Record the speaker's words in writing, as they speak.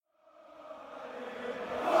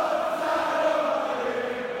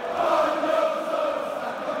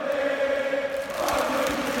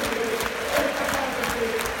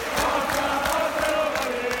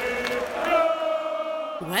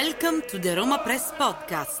to the Roma Press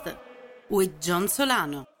Podcast with John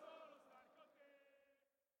Solano.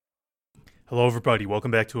 Hello, everybody.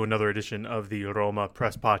 Welcome back to another edition of the Roma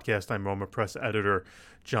Press Podcast. I'm Roma Press editor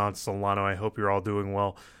John Solano. I hope you're all doing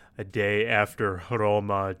well. A day after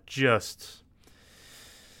Roma, just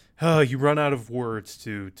you run out of words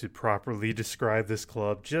to properly describe this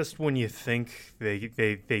club. Just when you think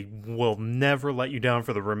they will never let you down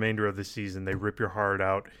for the remainder of the season, they rip your heart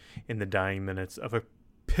out in the dying minutes of a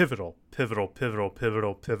pivotal,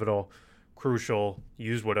 crucial,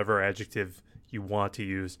 use whatever adjective you want to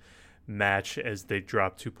use, match as they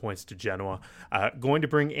drop 2 points to Genoa. Going to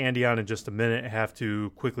bring Andy on in just a minute. I have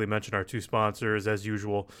to quickly mention our two sponsors. As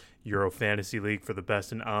usual, Euro Fantasy League for the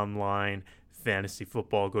best in online fantasy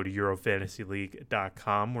football. Go to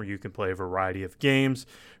eurofantasyleague.com where you can play a variety of games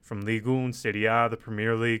from Ligue 1, Serie A, the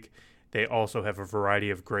Premier League. They also have a variety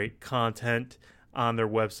of great content on their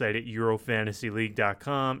website at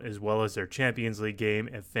eurofantasyleague.com, as well as their Champions League game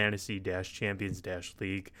at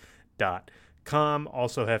fantasy-champions-league.com.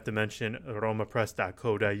 Also have to mention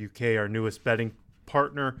romapress.co.uk, our newest betting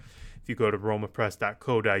partner. If you go to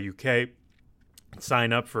romapress.co.uk,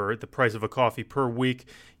 sign up for the price of a coffee per week,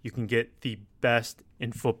 you can get the best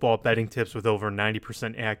in football betting tips with over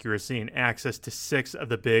 90% accuracy and access to 6 of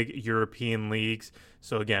the big European leagues.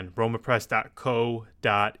 So again,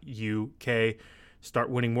 romapress.co.uk.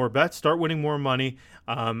 Start winning more bets, start winning more money.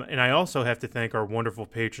 And I also have to thank our wonderful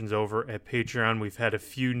patrons over at Patreon. We've had a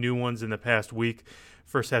few new ones in the past week.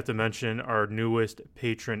 First, have to mention our newest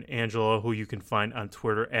patron, Angela, who you can find on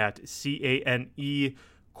Twitter at CANE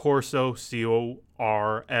Corso,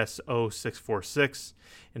 CORSO 646,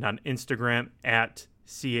 and on Instagram at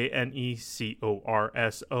CANE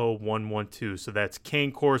CORSO 112. So that's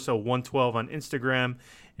Kane Corso 112 on Instagram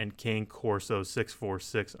and Kane Corso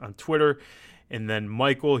 646 on Twitter. And then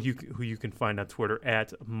Michael, who you can find on Twitter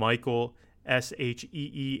at Michael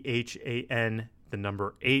SHEEHAN, the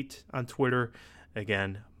number 8 on Twitter.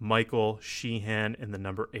 Again, Michael Sheehan and the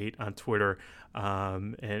number 8 on Twitter.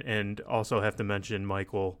 And also have to mention,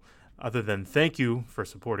 Michael, other than thank you for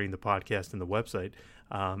supporting the podcast and the website,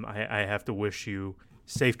 I have to wish you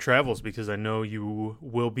safe travels because I know you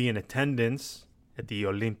will be in attendance at the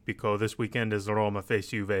Olimpico this weekend as Roma face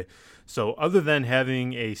Juve. So other than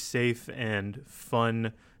having a safe and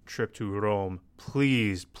fun trip to Rome,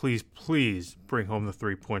 please bring home the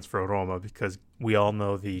 3 points for Roma, because we all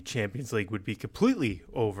know the Champions League would be completely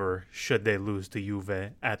over should they lose to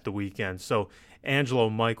Juve at the weekend. So Angelo,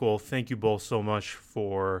 Michael, thank you both so much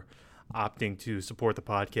for opting to support the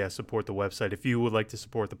podcast, support the website. If you would like to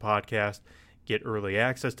support the podcast, get early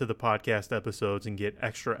access to the podcast episodes and get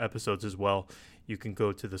extra episodes as well, you can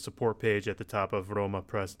go to the support page at the top of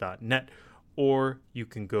romapress.net, or you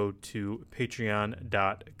can go to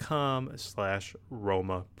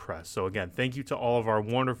patreon.com/RomaPress. So again, thank you to all of our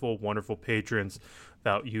wonderful, wonderful patrons.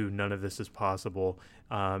 Without you, none of this is possible.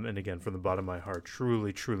 And again, from the bottom of my heart,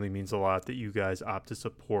 truly means a lot that you guys opt to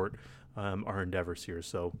support our endeavors here.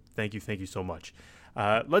 So thank you so much.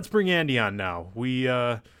 Let's bring Andy on now. We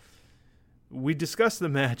discussed the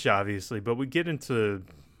match, obviously, but we get into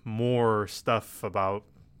more stuff about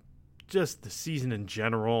just the season in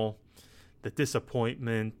general, the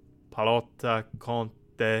disappointment, Pallotta,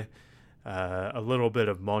 Conte, a little bit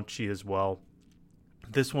of Monchi as well.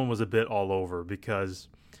 This one was a bit all over because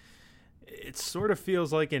it sort of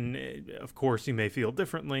feels like, and of course you may feel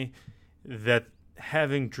differently, that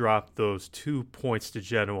having dropped those 2 points to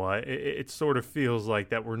Genoa, it sort of feels like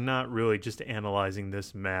that we're not really just analyzing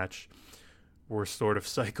this match. We're sort of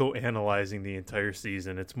psychoanalyzing the entire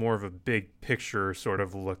season. It's more of a big picture sort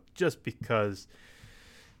of look, just because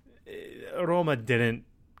Roma didn't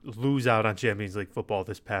lose out on Champions League football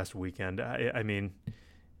this past weekend. I mean,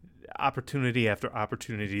 opportunity after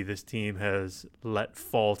opportunity this team has let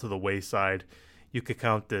fall to the wayside. You could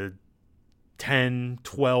count the 10,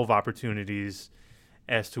 12 opportunities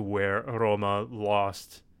as to where Roma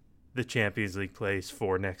lost the Champions League place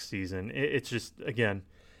for next season. It's just, again,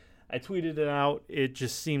 I tweeted it out. It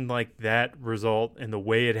just seemed like that result and the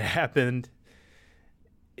way it happened,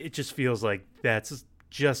 it just feels like that's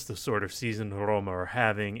just the sort of season Roma are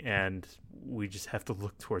having, and we just have to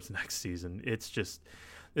look towards next season. It's just,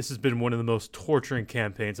 this has been one of the most torturing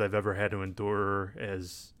campaigns I've ever had to endure,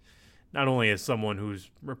 as not only as someone who's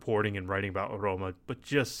reporting and writing about Roma, but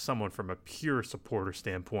just someone from a pure supporter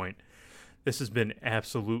standpoint. This has been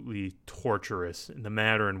absolutely torturous in the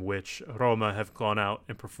manner in which Roma have gone out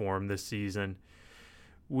and performed this season.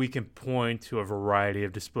 We can point to a variety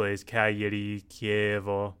of displays: Cagliari,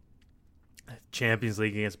 Chievo, Champions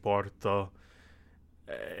League against Porto.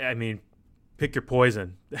 I mean, pick your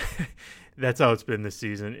poison. That's how it's been this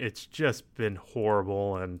season. It's just been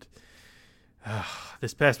horrible. And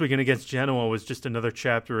this past weekend against Genoa was just another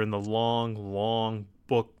chapter in the long, long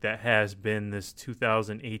book that has been this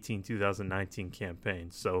 2018-2019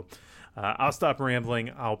 campaign. So I'll stop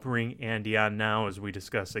rambling. I'll bring Andy on now as we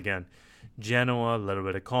discuss, again, Genoa, a little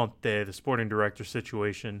bit of Conte, the sporting director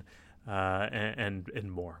situation,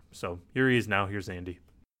 and more. So here he is now. Here's Andy.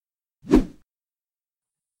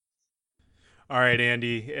 All right,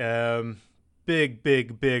 Andy.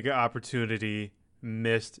 Big opportunity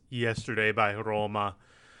missed yesterday by Roma.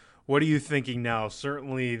 What are you thinking now?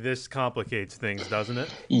 Certainly this complicates things, doesn't it?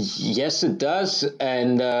 Yes, it does.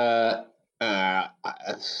 And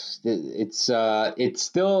it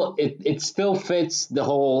still fits the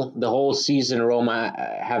whole season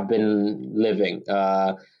Roma have been living.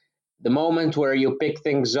 The moment where you pick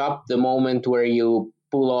things up, the moment where you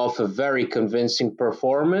pull off a very convincing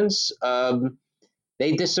performance,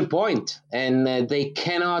 they disappoint, and they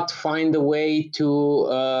cannot find a way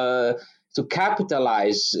to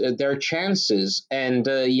capitalize their chances. And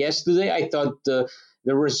yesterday, I thought the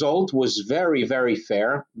result was very, very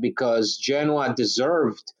fair because Genoa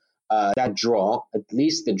deserved that draw, at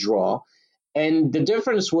least the draw. And the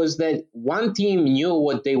difference was that one team knew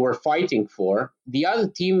what they were fighting for. The other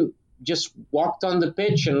team just walked on the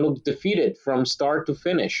pitch and looked defeated from start to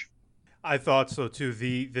finish. I thought so too.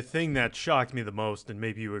 The thing that shocked me the most, and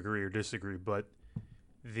maybe you agree or disagree, but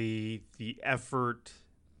the effort,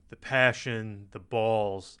 the passion, the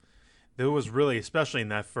balls, there was really, especially in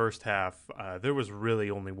that first half, there was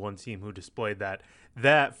really only one team who displayed that.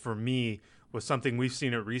 That, for me, was something we've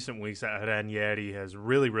seen in recent weeks that Ranieri has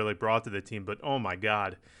really, really brought to the team. But, oh, my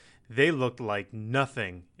God, they looked like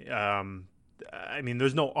nothing. I mean,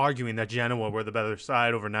 there's no arguing that Genoa were the better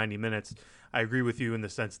side over 90 minutes. I agree with you in the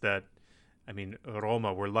sense that, I mean,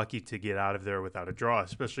 Roma were lucky to get out of there without a draw,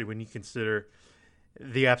 especially when you consider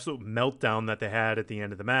the absolute meltdown that they had at the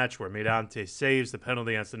end of the match where Mirante saves the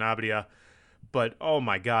penalty on Sanabria. But, oh,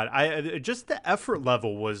 my God, just the effort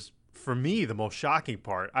level was, for me, the most shocking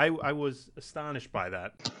part. I was astonished by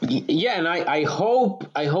that. Yeah, and I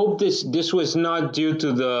hope this was not due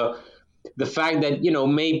to the fact that,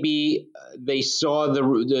 maybe they saw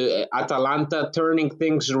the Atalanta turning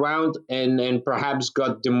things around and perhaps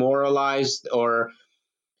got demoralized, or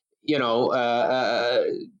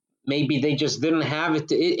maybe they just didn't have it.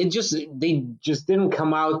 They just didn't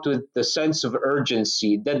come out with the sense of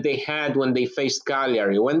urgency that they had when they faced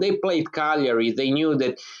Cagliari. When they played Cagliari, they knew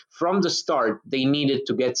that from the start they needed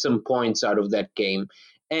to get some points out of that game.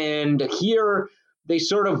 And here they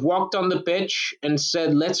sort of walked on the pitch and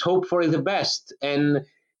said, let's hope for the best. And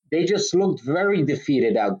they just looked very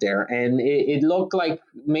defeated out there. And it looked like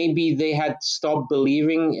maybe they had stopped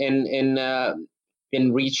believing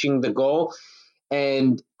in reaching the goal.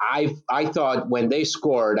 And I thought when they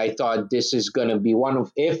scored, I thought this is going to be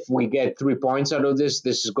if we get 3 points out of this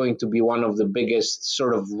is going to be one of the biggest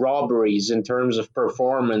sort of robberies in terms of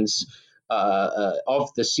performance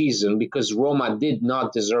of the season, because Roma did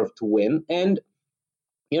not deserve to win. And,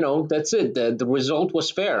 that's it. The result was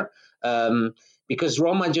fair because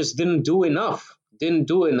Roma just didn't do enough,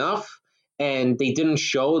 and they didn't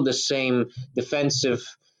show the same defensive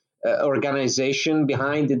organization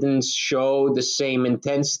behind. It didn't show the same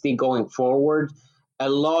intensity going forward. A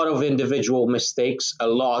lot of individual mistakes,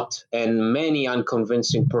 and many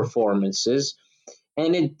unconvincing performances.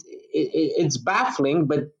 And it's baffling,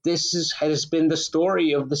 but this has been the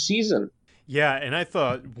story of the season. Yeah, and I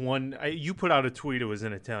thought you put out a tweet. It was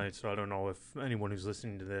in Italian, so I don't know if anyone who's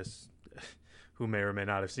listening to this who may or may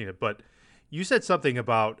not have seen it, but you said something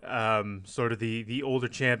about sort of the older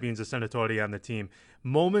champions, the Senatori on the team.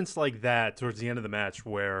 Moments like that towards the end of the match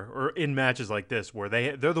or in matches like this where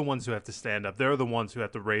they're the ones who have to stand up. They're the ones who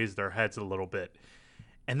have to raise their heads a little bit.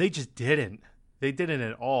 And they just didn't. They didn't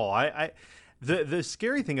at all. The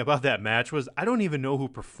scary thing about that match was I don't even know who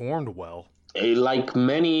performed well. Like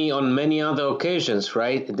on many other occasions,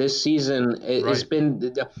 right? This season has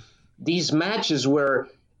been these matches where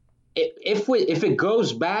if it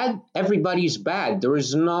goes bad, everybody's bad. There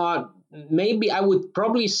is not. Maybe I would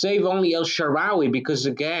probably save only El Shaarawy because,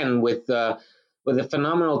 again, with a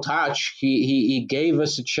phenomenal touch, he gave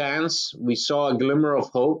us a chance. We saw a glimmer of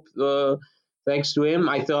hope thanks to him.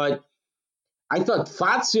 I thought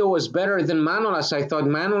Fazio was better than Manolas. I thought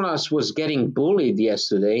Manolas was getting bullied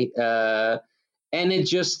yesterday, and it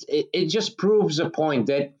just proves a point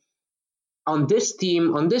that on this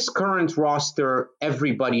team, on this current roster,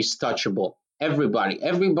 everybody's touchable.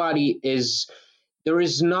 Everybody is there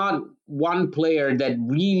is not one player that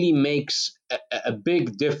really makes a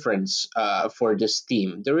big difference for this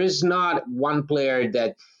team. There is not one player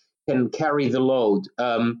that can carry the load.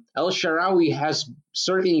 El Sharawi has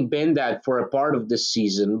certainly been that for a part of this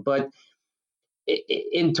season, but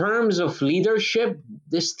in terms of leadership,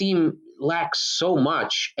 this team lacks so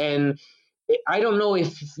much. And I don't know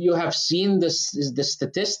if you have seen the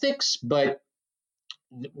statistics, but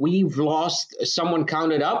we've lost. Someone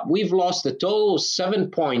counted up. We've lost a total of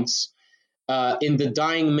 7 points in the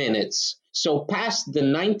dying minutes. So past the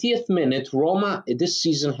 90th minute, Roma this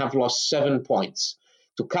season have lost 7 points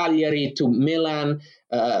to Cagliari, to Milan,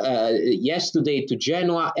 yesterday to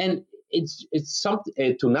Genoa, and it's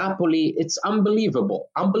something to Napoli. It's unbelievable,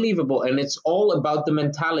 and it's all about the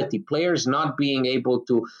mentality. Players not being able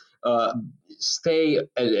to uh, stay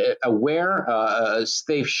aware,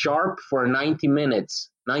 stay sharp for 90 minutes,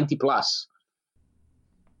 90 plus.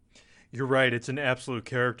 You're right. It's an absolute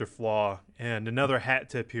character flaw. And another hat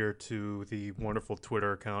tip here to the wonderful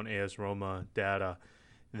Twitter account AS Roma Data.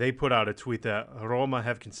 They put out a tweet that Roma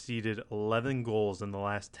have conceded 11 goals in the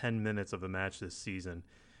last 10 minutes of a match this season,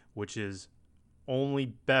 which is only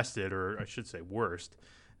bested, or I should say worst.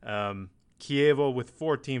 Chievo with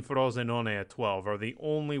 14, Frosinone at 12 are the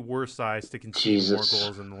only worst sides to concede more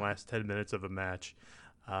goals in the last 10 minutes of a match.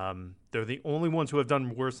 They're the only ones who have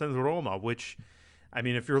done worse than Roma, which, I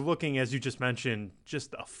mean, if you're looking, as you just mentioned,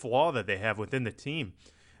 just a flaw that they have within the team,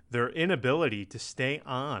 their inability to stay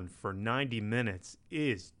on for 90 minutes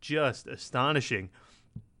is just astonishing.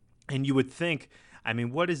 And you would think, I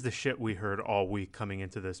mean, what is the shit we heard all week coming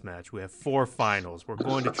into this match? We have 4 finals. We're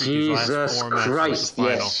going to treat these last 4 matches as a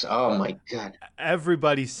final. Yes. Oh, my God.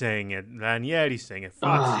 Everybody's saying it. Ranieri's saying it.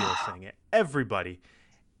 Fazio's saying it. Everybody.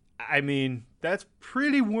 I mean, that's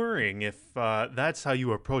pretty worrying if that's how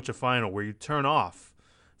you approach a final, where you turn off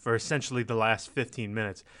for essentially the last 15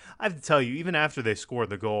 minutes. I have to tell you, even after they scored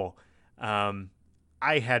the goal, I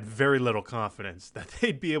had very little confidence that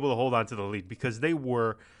they'd be able to hold on to the lead, because they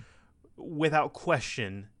were, without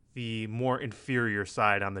question, the more inferior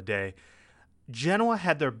side on the day. Genoa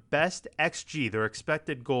had their best XG, their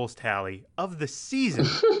expected goals tally, of the season.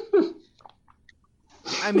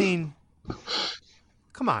 I mean,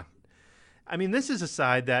 come on. I mean, this is a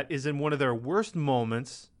side that is in one of their worst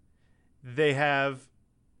moments. They have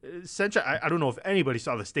essentially, I don't know if anybody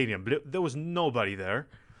saw the stadium, but there was nobody there.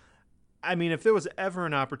 I mean, if there was ever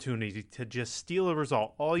an opportunity to just steal a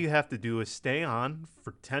result, all you have to do is stay on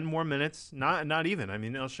for 10 more minutes. Not even. I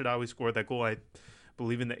mean, El Shaarawy scored that goal, I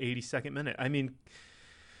believe, in the 82nd minute. I mean,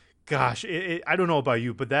 gosh, I don't know about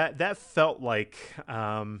you, but that felt like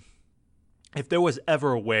if there was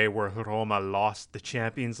ever a way where Roma lost the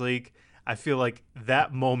Champions League, I feel like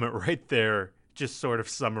that moment right there just sort of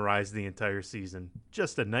summarized the entire season.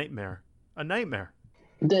 Just a nightmare. A nightmare.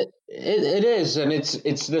 It is, and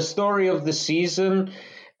it's the story of the season.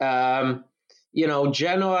 Genoa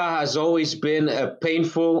has always been a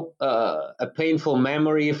painful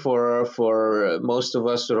memory for most of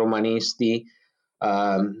us Romanisti,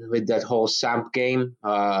 with that whole Samp game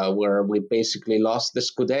where we basically lost the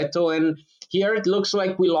Scudetto, and here it looks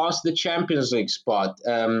like we lost the Champions League spot.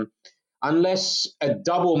 Unless a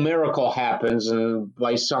double miracle happens and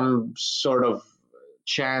by some sort of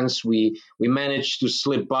chance we manage to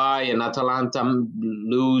slip by and Atalanta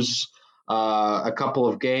lose a couple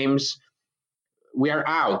of games, we are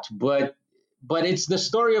out. But it's the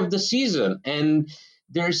story of the season, and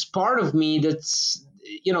there's part of me that's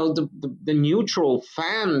the neutral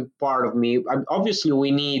fan part of me. Obviously,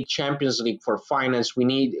 we need Champions League for finance. We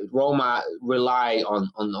need Roma rely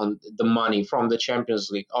on the money from the Champions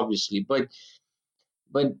League, obviously. But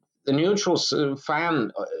the neutral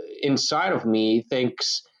fan inside of me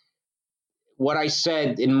thinks what I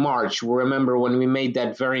said in March. Remember when we made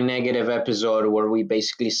that very negative episode where we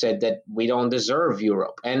basically said that we don't deserve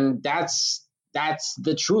Europe, and that's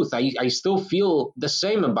the truth. I still feel the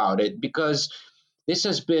same about it, because this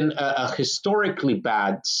has been a historically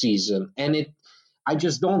bad season, and I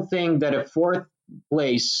just don't think that a 4th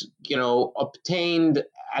place, obtained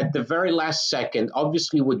at the very last second,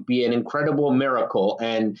 obviously would be an incredible miracle,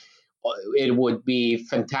 and it would be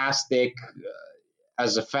fantastic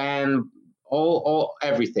as a fan, all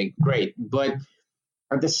everything great. But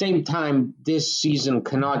at the same time, this season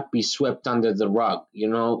cannot be swept under the rug.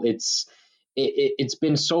 It's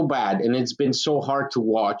been so bad, and it's been so hard to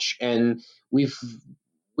watch, and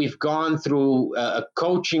we've gone through a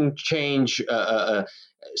coaching change, a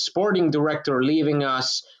sporting director leaving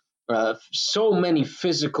us, so many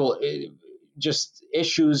physical just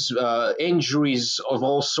issues, injuries of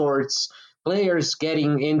all sorts, players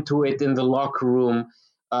getting into it in the locker room.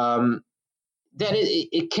 that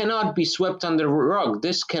it cannot be swept under the rug.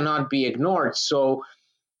 This cannot be ignored. So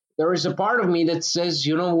there is a part of me that says,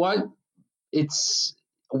 you know what, it's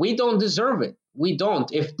we don't deserve it. We don't.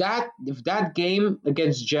 If that game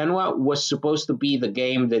against Genoa was supposed to be the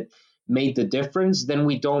game that made the difference, then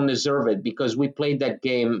we don't deserve it because we played that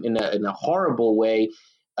game in a horrible way.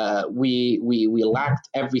 We lacked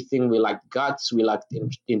everything. We lacked guts. We lacked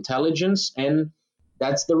intelligence, and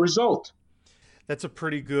that's the result. That's a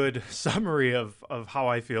pretty good summary of how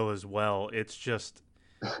I feel as well. It's just,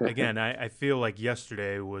 again, I feel like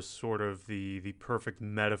yesterday was sort of the perfect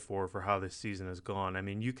metaphor for how this season has gone. I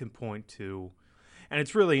mean, you can point to, and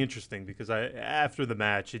it's really interesting because after the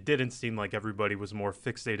match, it didn't seem like everybody was more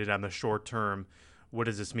fixated on the short term. What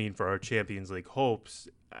does this mean for our Champions League hopes?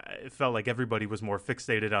 It felt like everybody was more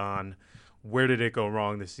fixated on where did it go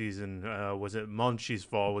wrong this season? Was it Monchi's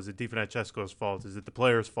fault? Was it Di Francesco's fault? Is it the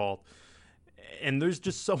players' fault? And there's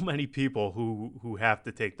just so many people who have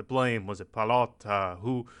to take the blame. Was it Pallotta?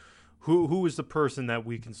 Who is the person that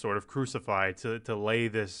we can sort of crucify to lay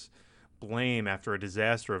this blame after a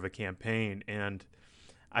disaster of a campaign? And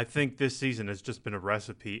I think this season has just been a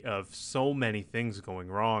recipe of so many things going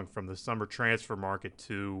wrong, from the summer transfer market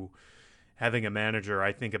to having a manager,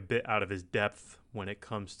 I think, a bit out of his depth when it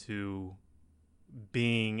comes to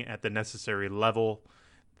being at the necessary level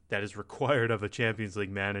that is required of a Champions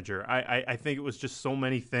League manager. I think it was just so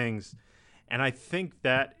many things. And I think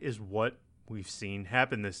that is what we've seen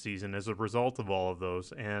happen this season as a result of all of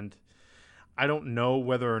those. And I don't know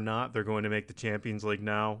whether or not they're going to make the Champions League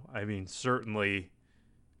now. I mean, certainly,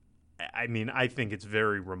 I think it's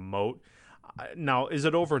very remote. Now, is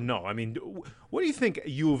it over? No. I mean, what do you think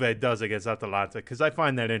Juve does against Atalanta? Because I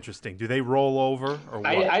find that interesting. Do they roll over or what?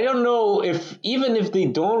 I don't know if even if they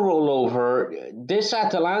don't roll over, this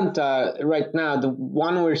Atalanta right now, the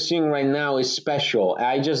one we're seeing right now is special.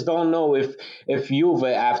 I just don't know if Juve,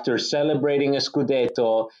 after celebrating a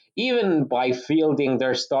Scudetto, even by fielding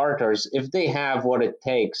their starters, if they have what it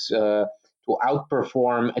takes to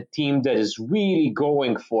outperform a team that is really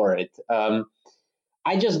going for it.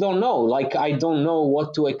 I just don't know. Like, I don't know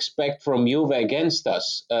what to expect from Juve against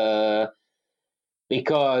us.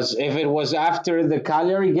 Because if it was after the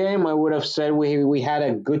Cagliari game, I would have said we had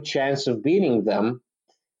a good chance of beating them.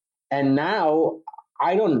 And now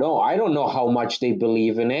I don't know. I don't know how much they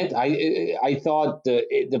believe in it. I thought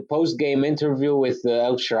the post game interview with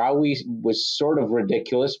El Shaarawy was sort of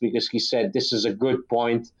ridiculous because he said this is a good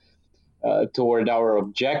point toward our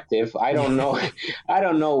objective. I don't know. I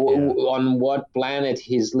don't know on what planet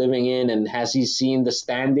he's living in, and has he seen the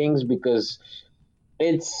standings? Because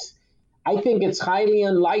it's. I think it's highly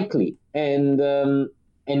unlikely, and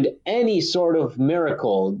any sort of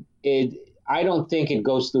miracle, I don't think it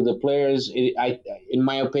goes to the players. In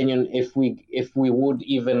my opinion, if we would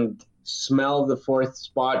even smell the fourth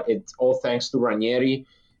spot, it's all thanks to Ranieri.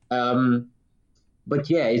 But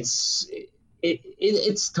yeah,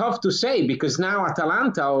 it's tough to say because now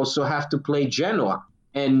Atalanta also have to play Genoa,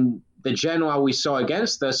 and the Genoa we saw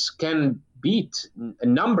against us can beat a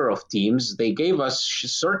number of teams. They gave us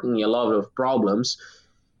certainly a lot of problems,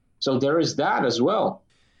 so there is that as well.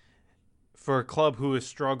 For a club who has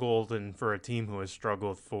struggled and for a team who has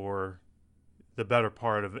struggled for the better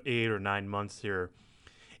part of 8 or 9 months here,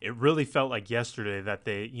 it really felt like yesterday that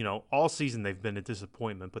they, all season they've been a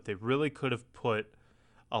disappointment, but they really could have put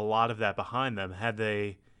a lot of that behind them had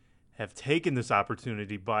they have taken this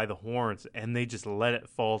opportunity by the horns and they just let it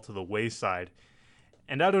fall to the wayside.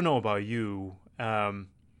 And I don't know about you,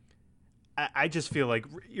 I just feel like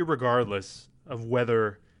regardless of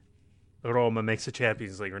whether Roma makes the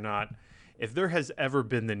Champions League or not, if there has ever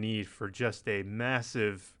been the need for just a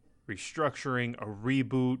massive restructuring, a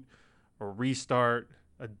reboot, a restart,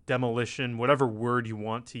 a demolition, whatever word you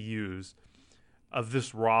want to use, of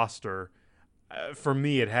this roster, for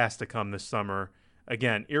me, it has to come this summer.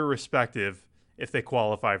 Again, irrespective if they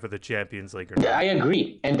qualify for the Champions League or not. I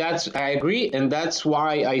agree, and that's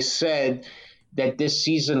why I said that this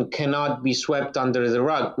season cannot be swept under the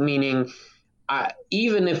rug. Meaning,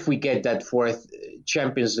 even if we get that fourth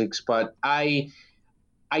Champions League spot, I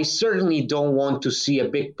certainly don't want to see a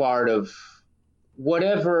big part of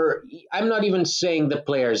whatever. I'm not even saying the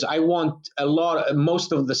players. I want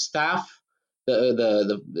most of the staff,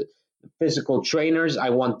 the physical trainers. I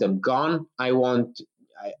want them gone. I want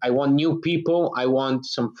new people. I want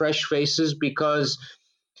some fresh faces because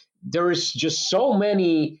there is just so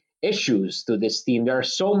many issues to this team. There are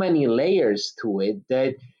so many layers to it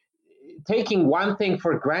that taking one thing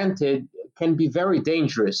for granted can be very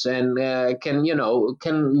dangerous and can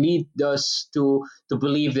lead us to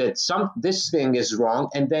believe that this thing is wrong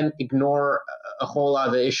and then ignore a whole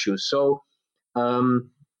other issue. So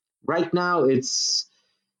Right now, it's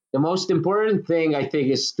the most important thing I think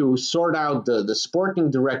is to sort out the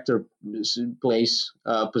sporting director place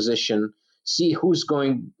position. See who's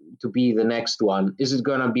going to be the next one. Is it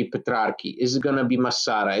going to be Petrarchi? Is it going to be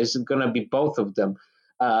Massara? Is it going to be both of them?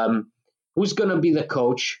 Um, who's going to be the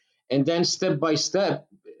coach? And then step by step,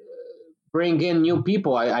 bring in new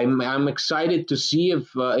people. I'm excited to see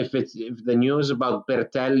if the news about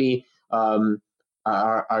Bertelli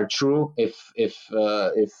are true. If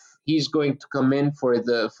he's going to come in for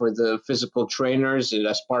the physical trainers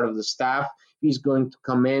as part of the staff, he's going to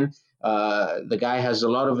come in. The guy has a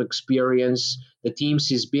lot of experience. The teams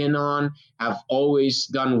he's been on have always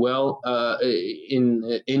done well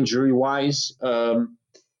in injury wise.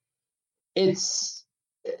 It's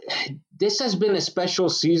This has been a special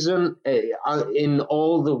season in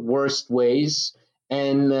all the worst ways,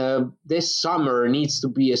 and this summer needs to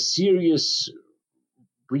be a serious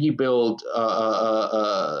rebuild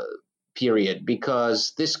period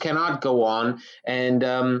because this cannot go on, and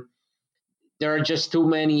there are just too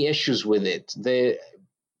many issues with it.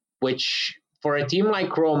 Which for a team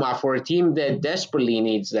like Roma, for a team that desperately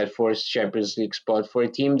needs that fourth Champions League spot, for a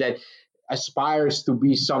team that aspires to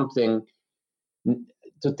be something,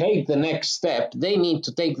 to take the next step, they need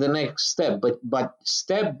to take the next step, but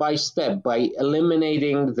step by step, by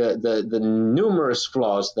eliminating the numerous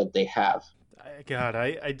flaws that they have. God,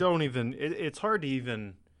 I don't even. It's hard to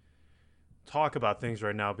even talk about things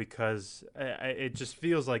right now because it just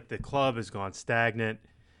feels like the club has gone stagnant.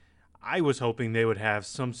 I was hoping they would have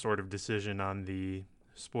some sort of decision on the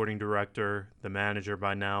sporting director, the manager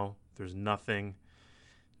by now. There's nothing.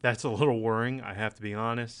 That's a little worrying, I have to be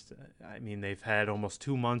honest. I mean, they've had almost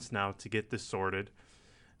 2 months now to get this sorted.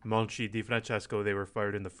 Monchi, Di Francesco, they were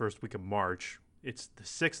fired in the first week of March. It's the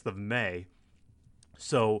 6th of May.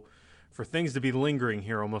 So for things to be lingering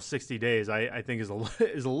here almost 60 days, I think is a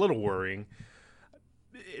little worrying.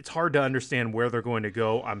 It's hard to understand where they're going to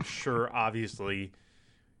go. I'm sure, obviously,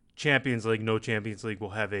 Champions League, no Champions League will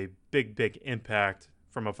have a big impact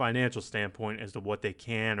from a financial standpoint as to what they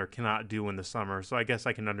can or cannot do in the summer. So I guess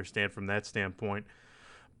I can understand from that standpoint.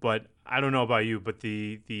 But I don't know about you, but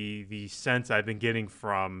the sense I've been getting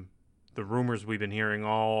from the rumors we've been hearing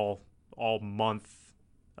all month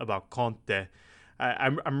about Conte,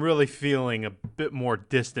 I'm really feeling a bit more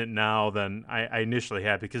distant now than I initially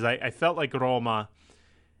had, because I felt like Roma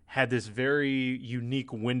had this very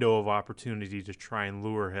unique window of opportunity to try and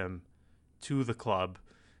lure him to the club.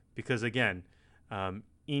 Because again,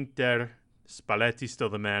 Inter, Spalletti's still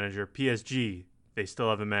the manager. PSG, they still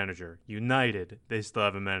have a manager. United, they still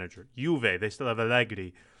have a manager. Juve, they still have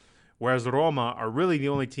Allegri. Whereas Roma are really the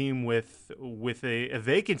only team with a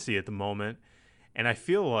vacancy at the moment. And I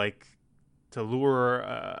feel like to lure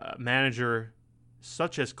a manager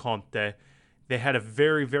such as Conte, they had a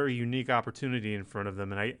very unique opportunity in front of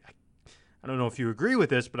them. And I don't know if you agree with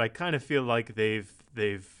this, but I kind of feel like they've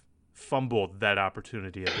fumbled that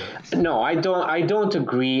opportunity a bit. No, I don't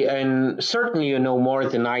agree, and certainly you know more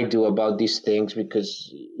than I do about these things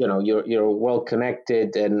because you're well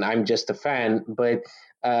connected, and I'm just a fan. But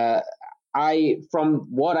I from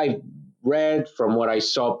what I read, from what I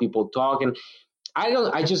saw people talking, I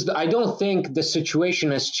don't think the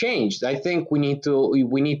situation has changed. I think we need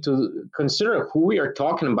to consider who we are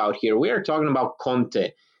talking about here. We are talking about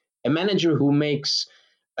Conte, a manager who makes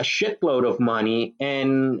a shitload of money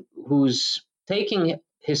and who's taking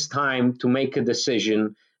his time to make a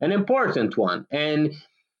decision, an important one. And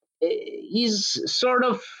he's sort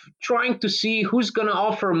of trying to see who's going to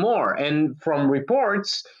offer more. And from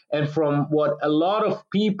reports and from what a lot of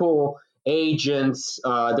people, agents,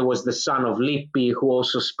 there was the son of Lippi who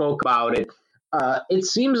also spoke about it. It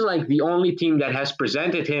seems like the only team that has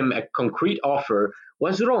presented him a concrete offer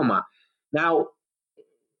was Roma. Now,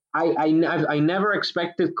 I never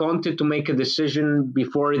expected Conte to make a decision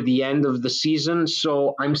before the end of the season,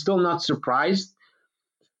 so I'm still not surprised.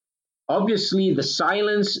 Obviously, the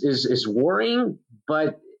silence is worrying,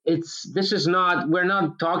 but this is not. We're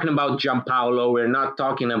not talking about Giampaolo. We're not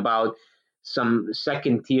talking about some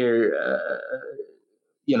second tier,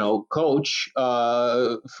 coach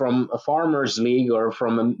from a farmers league or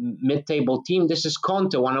from a mid-table team. This is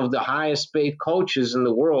Conte, one of the highest paid coaches in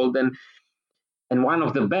the world, and one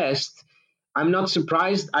of the best. I'm not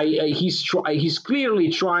surprised. He's clearly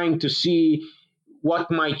trying to see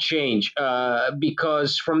what might change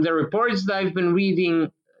because from the reports that I've been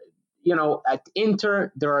reading, at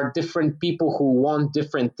Inter there are different people who want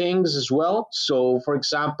different things as well. So, for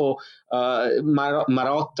example,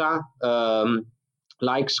 Marotta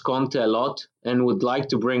likes Conte a lot and would like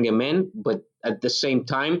to bring him in, but at the same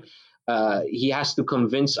time, he has to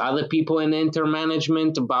convince other people in Inter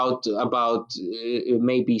management about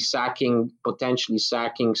maybe potentially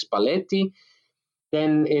sacking Spalletti.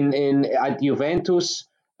 Then at Juventus,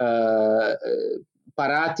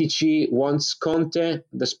 Paratici wants Conte.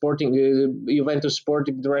 The Juventus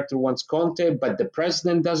sporting director wants Conte, but the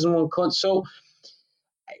president doesn't want Conte. So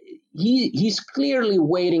he's clearly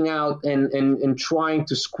waiting out and trying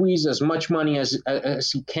to squeeze as much money as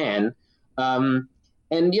he can. And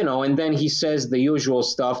then he says the usual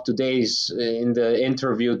stuff. Today's in the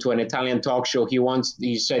interview to an Italian talk show,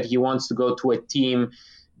 he said he wants to go to a team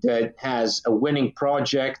that has a winning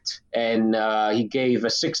project, and he gave a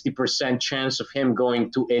 60% chance of him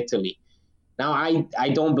going to Italy. Now, I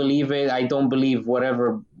don't believe it. I don't believe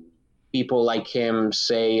whatever people like him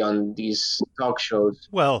say on these talk shows.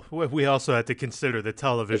 Well, we also had to consider the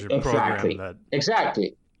television program that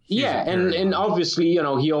exactly. Yeah, and obviously,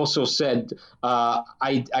 he also said, I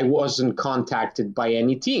wasn't contacted by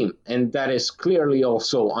any team, and that is clearly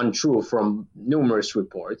also untrue from numerous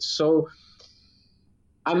reports. So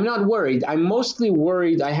I'm not worried. I'm mostly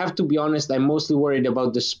worried. I have to be honest. I'm mostly worried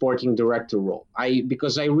about the sporting director role.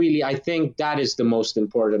 Because I think that is the most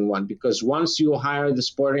important one. Because once you hire the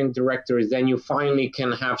sporting director, then you finally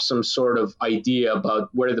can have some sort of idea about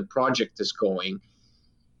where the project is going.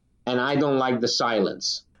 And I don't like the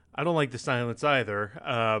silence. I don't like the silence either.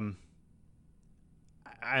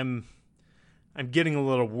 I'm getting a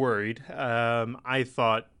little worried. I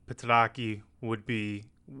thought Petracchi we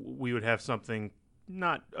would have something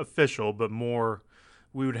not official, but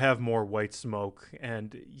we would have more white smoke.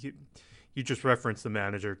 And you just referenced the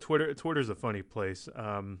manager. Twitter's a funny place,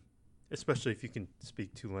 especially if you can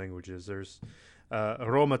speak two languages. There's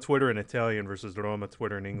Roma Twitter in Italian versus Roma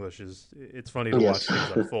Twitter in English. It's funny to watch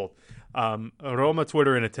things unfold. Roma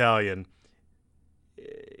Twitter in Italian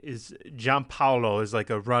is Gianpaolo is like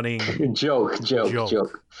a running joke.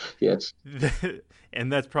 Yes,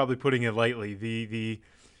 and that's probably putting it lightly.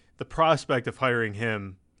 The prospect of hiring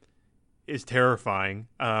him is terrifying.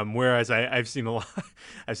 Whereas I've seen a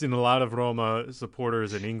lot of Roma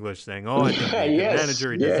supporters in English saying, "Oh, I think the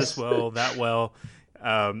manager, he does this well, that well."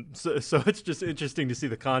 So it's just interesting to see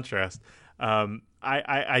the contrast.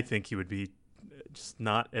 I think he would be just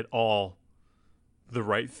not at all the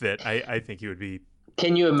right fit. I think he would be.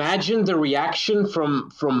 Can you imagine the reaction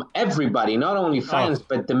from everybody, not only fans,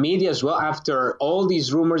 but the media as well, after all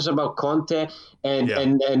these rumors about Conte and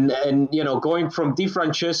going from Di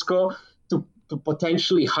Francesco to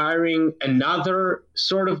potentially hiring another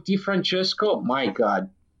sort of Di Francesco? My God.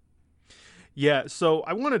 Yeah, so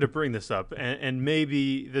I wanted to bring this up, and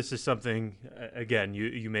maybe this is something, again,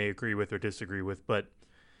 you may agree with or disagree with, but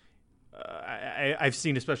I've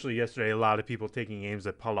seen, especially yesterday, a lot of people taking aims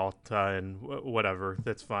at Pallotta and whatever.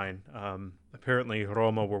 That's fine. Apparently,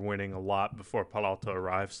 Roma were winning a lot before Pallotta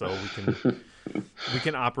arrived, so we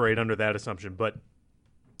can operate under that assumption. But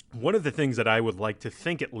one of the things that I would like to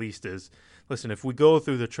think at least is, listen, if we go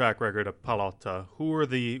through the track record of Pallotta, who are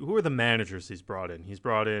the managers he's brought in? He's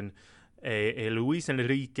brought in a Luis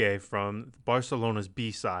Enrique from Barcelona's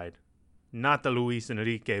B side, not the Luis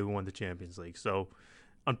Enrique who won the Champions League. So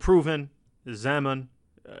unproven. Zeman,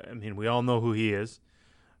 we all know who he is.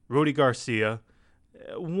 Rudi Garcia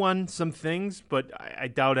won some things, but I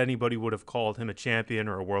doubt anybody would have called him a champion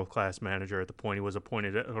or a world-class manager at the point he was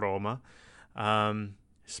appointed at Roma.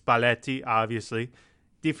 Spalletti, obviously.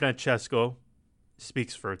 Di Francesco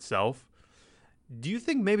speaks for itself. Do you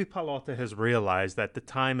think maybe Pallotta has realized that the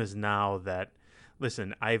time is now that,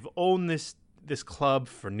 listen, I've owned this club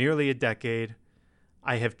for nearly a decade.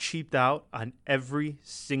 I have cheaped out on every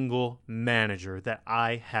single manager that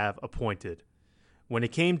I have appointed. When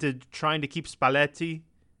it came to trying to keep Spalletti,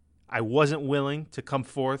 I wasn't willing to come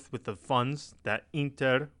forth with the funds that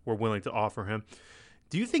Inter were willing to offer him.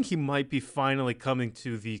 Do you think he might be finally coming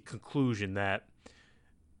to the conclusion that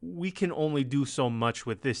we can only do so much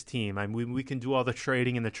with this team? We can do all the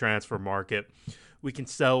trading in the transfer market. We can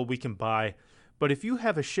sell, we can buy. But if you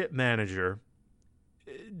have a shit manager,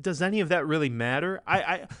 does any of that really matter?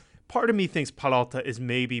 Part of me thinks Pallotta is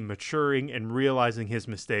maybe maturing and realizing his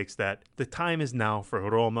mistakes, that the time is now for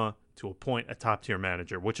Roma to appoint a top-tier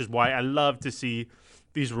manager, which is why I love to see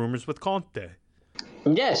these rumors with Conte.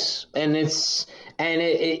 Yes, and I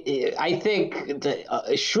think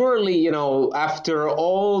that, surely, after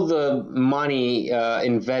all the money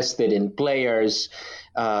invested in players,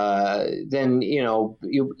 then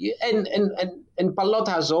and Pallotta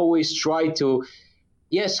has always tried to.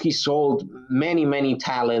 Yes, he sold many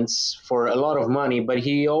talents for a lot of money, but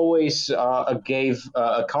he always gave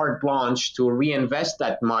a carte blanche to reinvest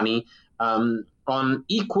that money on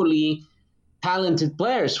equally talented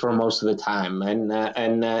players for most of the time,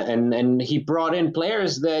 and he brought in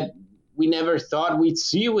players that we never thought we'd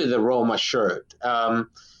see with a Roma shirt.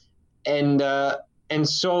 And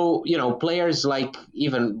so players like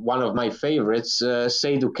even one of my favorites,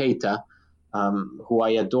 Seydou Keita, who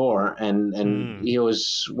I adore, and he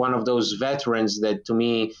was one of those veterans that to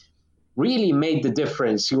me really made the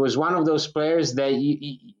difference. He was one of those players that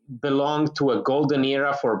belonged to a golden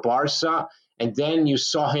era for Barca, and then you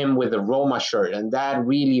saw him with a Roma shirt, and that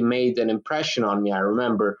really made an impression on me. I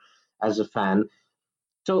remember as a fan.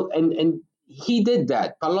 So and he did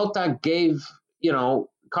that. Pallotta gave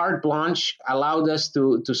carte blanche, allowed us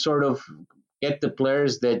to sort of get the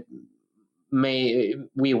players that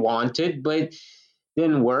we wanted, but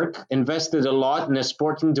didn't work. Invested a lot in a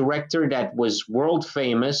sporting director that was world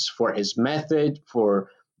famous for his method, for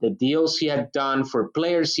the deals he had done, for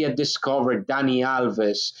players he had discovered, Dani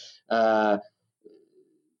Alves,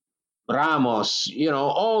 Ramos,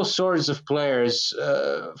 all sorts of players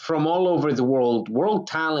from all over the world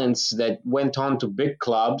talents that went on to big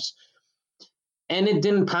clubs, and it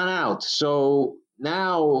didn't pan out. So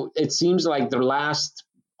now it seems like the last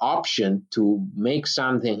option to make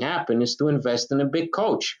something happen is to invest in a big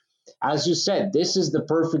coach. As you said, this is the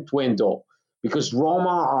perfect window because Roma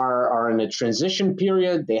are in a transition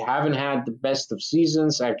period. They haven't had the best of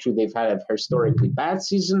seasons. Actually, they've had a historically bad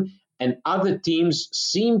season, and other teams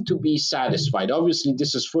seem to be satisfied. Obviously,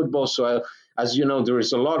 this is football, so as you know, there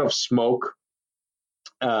is a lot of smoke.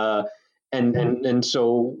 And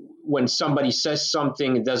so when somebody says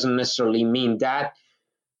something, it doesn't necessarily mean that.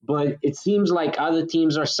 But it seems like other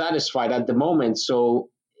teams are satisfied at the moment. So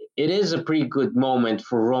it is a pretty good moment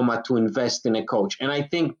for Roma to invest in a coach. And I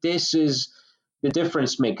think this is the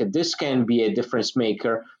difference maker. This can be a difference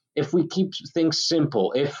maker if we keep things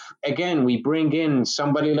simple. If, again, we bring in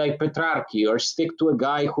somebody like Petrarchi or stick to a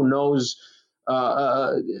guy who knows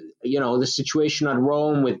the situation at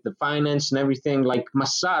Rome with the finance and everything like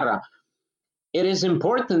Massara. It is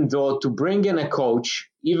important, though, to bring in a coach,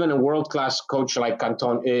 even a world-class coach like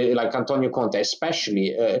Antonio Conte,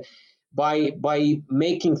 especially by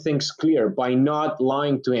making things clear, by not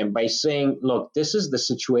lying to him, by saying, "Look, this is the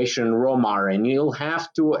situation in Roma, and you'll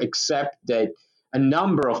have to accept that a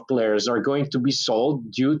number of players are going to be sold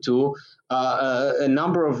due to a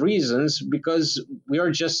number of reasons because we are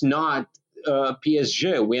just not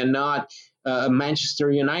PSG, we are not Manchester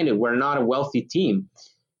United, we're not a wealthy team."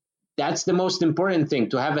 That's the most important thing,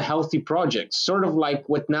 to have a healthy project, sort of like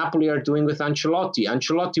what Napoli are doing with Ancelotti.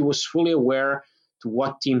 Ancelotti was fully aware to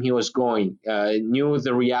what team he was going, knew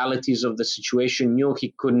the realities of the situation, knew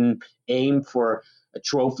he couldn't aim for a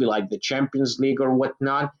trophy like the Champions League or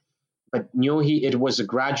whatnot, but knew it was a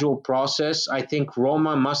gradual process. I think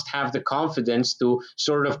Roma must have the confidence to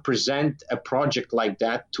sort of present a project like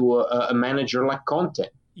that to a manager like Conte.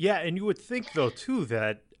 Yeah, and you would think, though, too,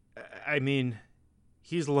 that, I mean,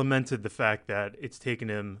 he's lamented the fact that it's taken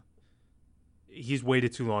him, he's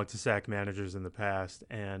waited too long to sack managers in the past,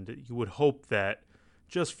 and you would hope that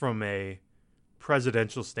just from a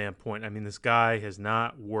presidential standpoint, I mean, this guy has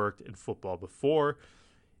not worked in football before.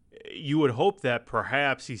 You would hope that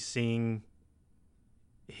perhaps he's seeing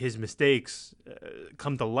his mistakes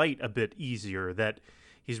come to light a bit easier, that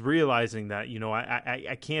he's realizing that,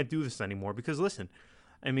 I can't do this anymore. Because, listen,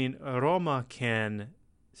 I mean, Roma can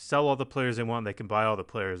sell all the players they want, they can buy all the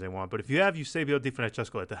players they want. But if you have Eusebio Di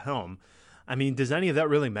Francesco at the helm, I mean, does any of that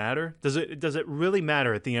really matter? Does it really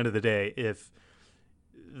matter at the end of the day if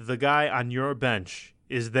the guy on your bench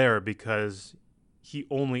is there because he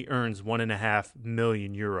only earns €1.5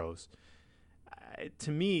 million?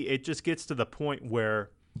 To me, it just gets to the point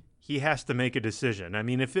where he has to make a decision. I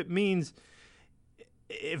mean, if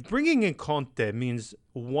bringing in Conte means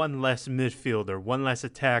one less midfielder, one less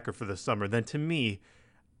attacker for the summer, then to me,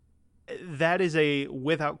 that is a,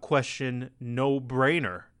 without question,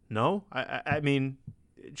 no-brainer. No? I mean,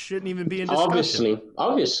 it shouldn't even be in discussion.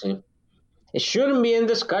 Obviously. It shouldn't be in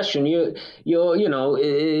discussion.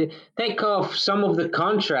 Take off some of the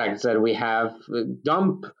contracts that we have,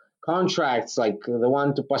 dump contracts like the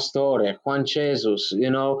one to Pastore, Juan Jesus,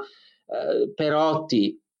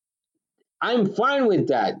 Perotti. I'm fine with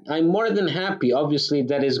that. I'm more than happy. Obviously,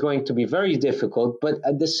 that is going to be very difficult, but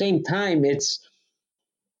at the same time,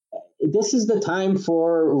 this is the time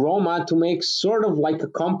for Roma to make sort of like a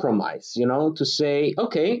compromise, to say,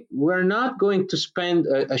 okay, we're not going to spend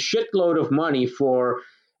a shitload of money for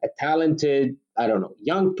a talented, I don't know,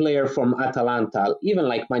 young player from Atalanta, even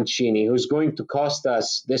like Mancini, who's going to cost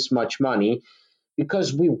us this much money,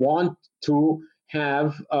 because we want to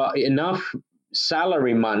have enough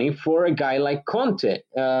salary money for a guy like Conte.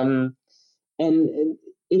 And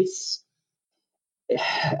it's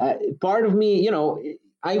part of me,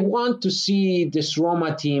 I want to see this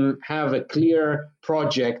Roma team have a clear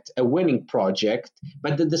project, a winning project,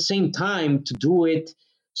 but at the same time to do it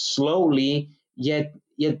slowly, yet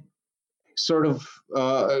sort of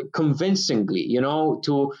convincingly,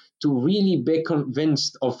 to really be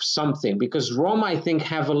convinced of something. Because Roma, I think,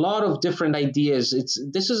 have a lot of different ideas.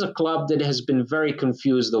 This is a club that has been very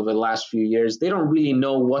confused over the last few years. They don't really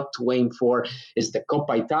know what to aim for. Is the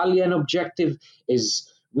Coppa Italia an objective? Is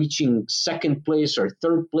reaching second place or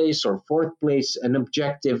third place or fourth place an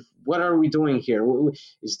objective? What are we doing here?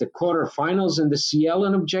 Is the quarterfinals in the CL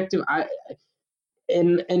an objective?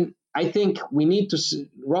 And I think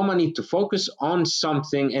Roma need to focus on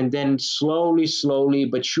something, and then slowly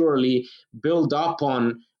but surely build up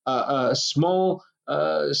on small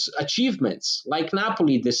achievements like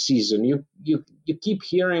Napoli this season. You keep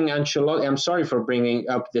hearing Ancelotti. I'm sorry for bringing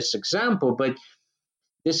up this example, but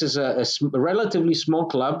this is a relatively small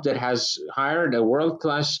club that has hired a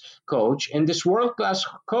world-class coach, and this world-class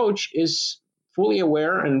coach is fully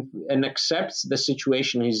aware and accepts the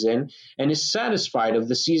situation he's in and is satisfied of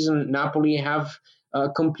the season Napoli have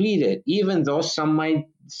completed, even though some might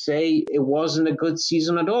say it wasn't a good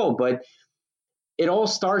season at all. But it all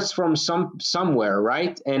starts from somewhere,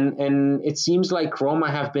 right? And it seems like Roma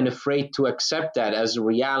have been afraid to accept that as a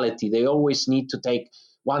reality. They always need to take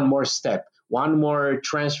one more step, one more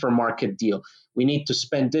transfer market deal. We need to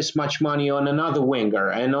spend this much money on another winger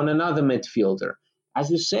and on another midfielder. As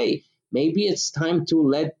you say, maybe it's time to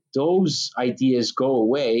let those ideas go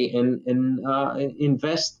away and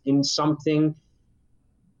invest in something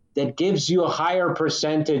that gives you a higher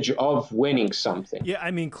percentage of winning something. Yeah,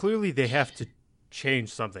 I mean, clearly they have to change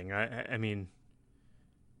something. I mean,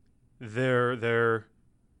 their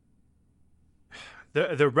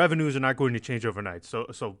revenues are not going to change overnight. So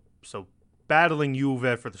battling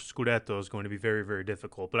Juve for the Scudetto is going to be very, very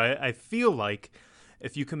difficult. But I feel like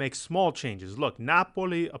if you can make small changes. Look,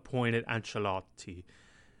 Napoli appointed Ancelotti,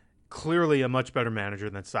 clearly a much better manager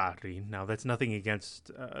than Sarri. Now, that's nothing against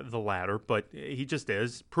the latter, but he just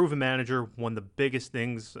is. Proven manager, won the biggest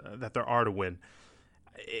things that there are to win.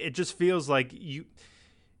 It just feels like you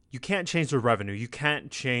can't change the revenue. You can't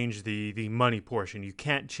change the money portion. You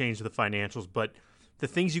can't change the financials, but the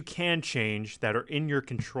things you can change that are in your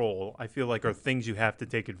control, I feel like are things you have to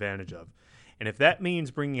take advantage of. And if that means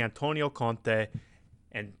bringing Antonio Conte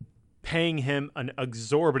and paying him an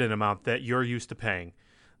exorbitant amount that you're used to paying.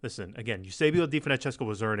 Listen, again, Eusebio Di Francesco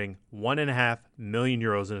was earning €1.5 million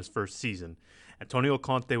in his first season. Antonio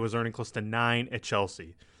Conte was earning close to 9 at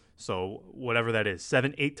Chelsea. So whatever that is,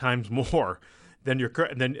 7-8 times more than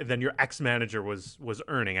your ex-manager was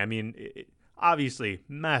earning. I mean, obviously,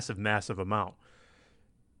 massive amount.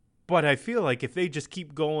 But I feel like if they just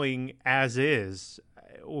keep going as is,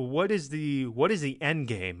 what is the end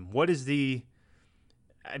game?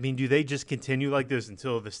 Do they just continue like this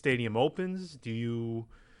until the stadium opens?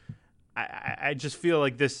 I just feel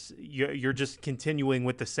like this. You're just continuing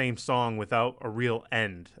with the same song without a real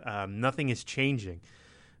end. Nothing is changing.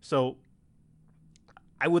 So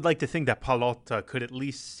I would like to think that Pallotta could at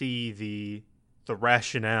least see the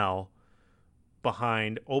rationale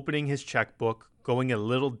behind opening his checkbook, going a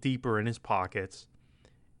little deeper in his pockets,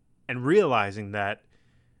 and realizing that,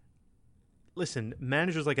 listen,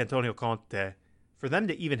 managers like Antonio Conte, for them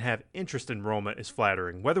to even have interest in Roma is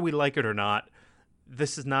flattering. Whether we like it or not,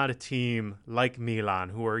 this is not a team like Milan,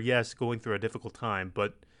 who are, yes, going through a difficult time,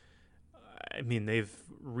 but I mean, they've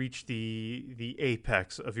reached the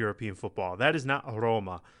apex of European football. That is not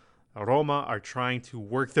Roma. Roma are trying to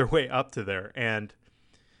work their way up to there. And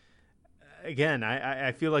again,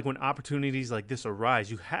 I feel like when opportunities like this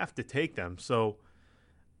arise, you have to take them. So,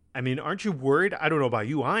 I mean, aren't you worried? I don't know about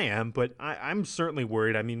you, I am, but I'm certainly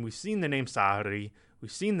worried. I mean, we've seen the name Sarri,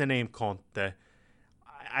 we've seen the name Conte.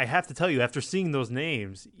 I have to tell you, after seeing those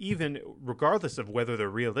names, even regardless of whether they're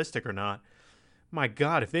realistic or not, my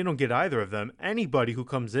God, if they don't get either of them, anybody who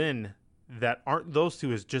comes in that aren't those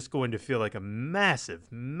two is just going to feel like a massive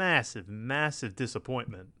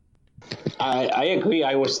disappointment. I agree.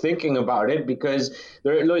 I was thinking about it because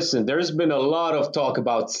there's been a lot of talk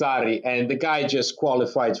about Sarri, and the guy just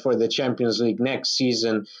qualified for the Champions League next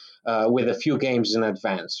season with a few games in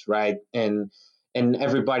advance, right? And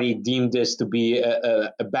everybody deemed this to be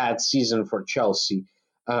a bad season for Chelsea.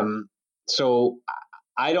 So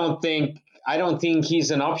I don't think he's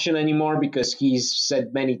an option anymore because he's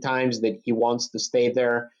said many times that he wants to stay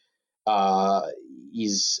there.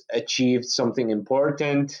 He's achieved something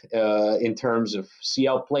important in terms of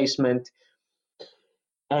CL placement,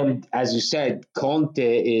 and as you said, Conte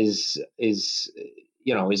is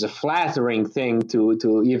is a flattering thing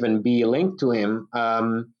to even be linked to him.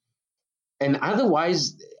 And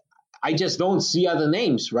otherwise, I just don't see other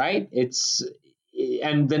names, right?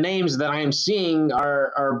 And the names that I'm seeing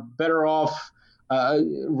are better off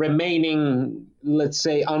remaining, let's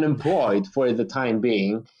say, unemployed for the time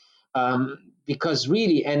being, because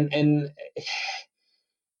really, and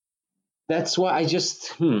that's why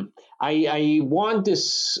I want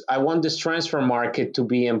this transfer market to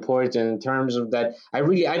be important in terms of that.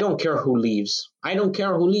 I don't care who leaves. I don't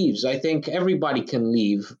care who leaves. I think everybody can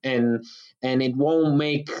leave, and it won't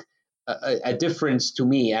make a difference to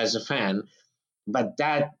me as a fan. But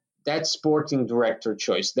that sporting director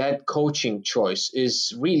choice, that coaching choice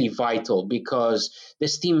is really vital because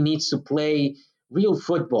this team needs to play real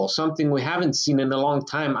football, something we haven't seen in a long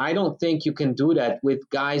time. I don't think you can do that with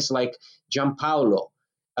guys like Gianpaolo.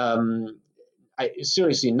 Um,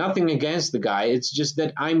 Seriously, nothing against the guy. It's just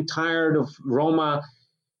that I'm tired of Roma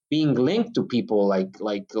being linked to people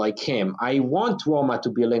like him. I want Roma to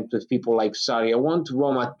be linked with people like Sarri. I want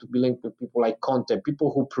Roma to be linked with people like Conte,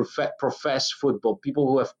 people who profess football, people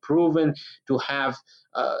who have proven to have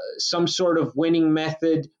some sort of winning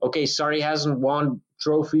method. Okay, Sarri hasn't won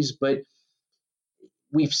trophies, but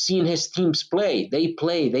we've seen his teams play. They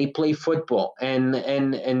play football,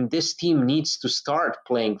 and this team needs to start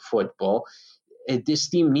playing football. This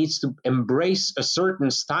team needs to embrace a certain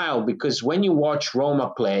style, because when you watch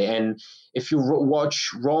Roma play, and if you watch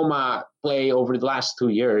Roma play over the last 2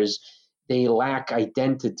 years, they lack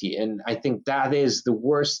identity, and I think that is the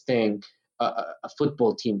worst thing a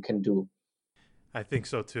football team can do. I think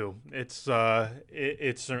so too. It's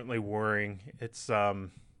certainly worrying. It's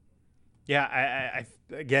yeah. I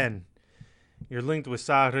again, you're linked with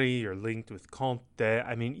Sarri, you're linked with Conte.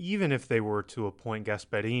 I mean, even if they were to appoint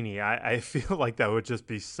Gasperini, I feel like that would just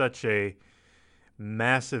be such a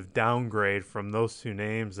massive downgrade from those two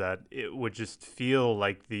names that it would just feel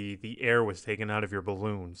like the air was taken out of your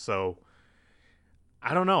balloon. So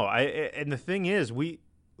I don't know. And the thing is,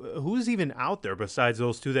 who's even out there besides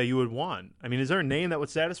those two that you would want? I mean, is there a name that would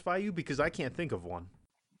satisfy you? Because I can't think of one.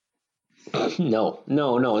 No,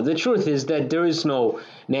 no, no. The truth is that there is no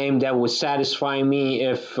name that would satisfy me.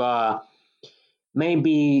 If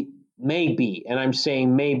maybe, and I'm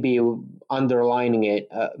saying maybe, underlining it,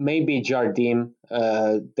 maybe Jardim.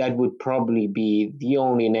 That would probably be the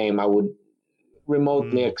only name I would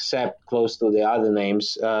remotely Mm. accept close to the other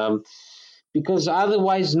names. Because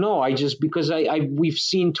otherwise, no. Because we've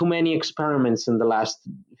seen too many experiments in the last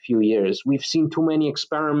few years. We've seen too many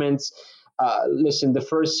experiments. Listen, the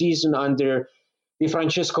first season under Di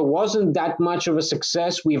Francesco wasn't that much of a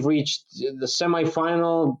success. We've reached the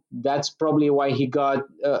semifinal. That's probably why he got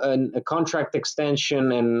a contract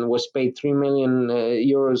extension and was paid 3 million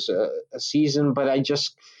euros a season. But I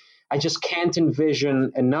just can't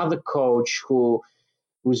envision another coach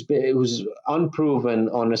who's unproven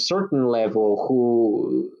on a certain level,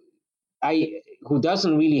 who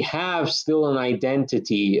doesn't really have still an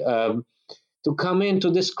identity, to come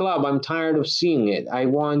into this club. I'm tired of seeing it. I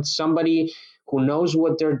want somebody who knows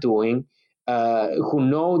what they're doing, who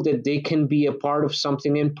know that they can be a part of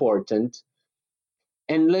something important.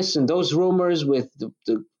 And listen, those rumors with the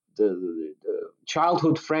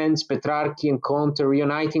childhood friends Petrarchi and Conte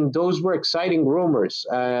reuniting, those were exciting rumors,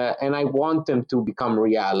 and I want them to become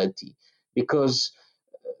reality, because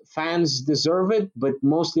fans deserve it. But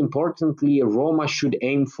most importantly, Roma should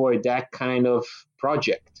aim for that kind of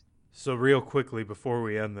project. So real quickly before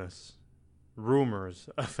we end this, rumors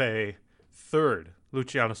of a third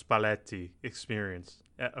Luciano Spalletti experience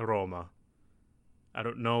at Roma. I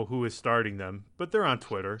don't know who is starting them, but they're on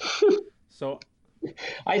Twitter. So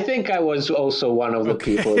I think I was also one of the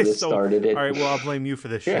people okay, that so started it. all right, well I'll blame you for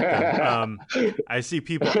this shit then. I see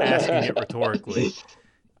people asking it rhetorically.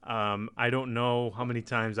 I don't know how many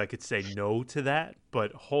times I could say no to that,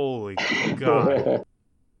 but holy God,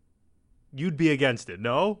 you'd be against it,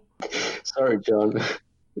 no? Sorry, John.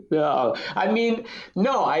 No, I mean,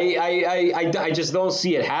 no, I just don't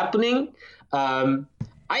see it happening.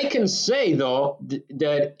 I can say though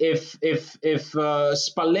that if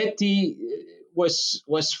Spalletti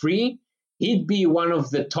was free, he'd be one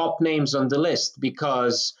of the top names on the list,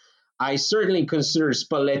 because I certainly consider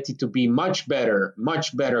Spalletti to be much better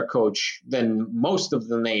coach than most of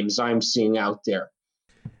the names I'm seeing out there.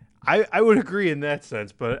 I would agree in that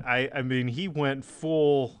sense, but I mean, he went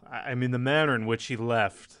full. I mean, the manner in which he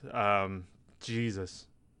left, Jesus,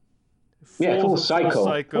 Yeah, full full psycho, full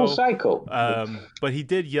psycho. psycho. But he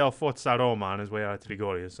did yell Forza Roma on his way out to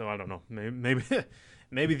Trigoria, so I don't know.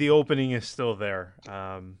 Maybe the opening is still there.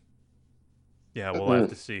 Yeah, we'll have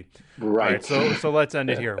to see. Right. All right, so let's end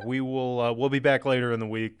it here. We'll be back later in the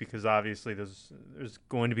week because obviously there's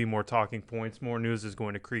going to be more talking points, more news is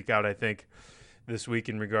going to creak out, I think, this week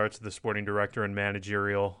in regards to the sporting director and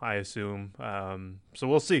managerial, I assume. So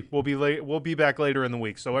we'll see. We'll be back later in the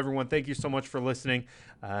week. So everyone, thank you so much for listening,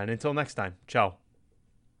 and until next time, ciao.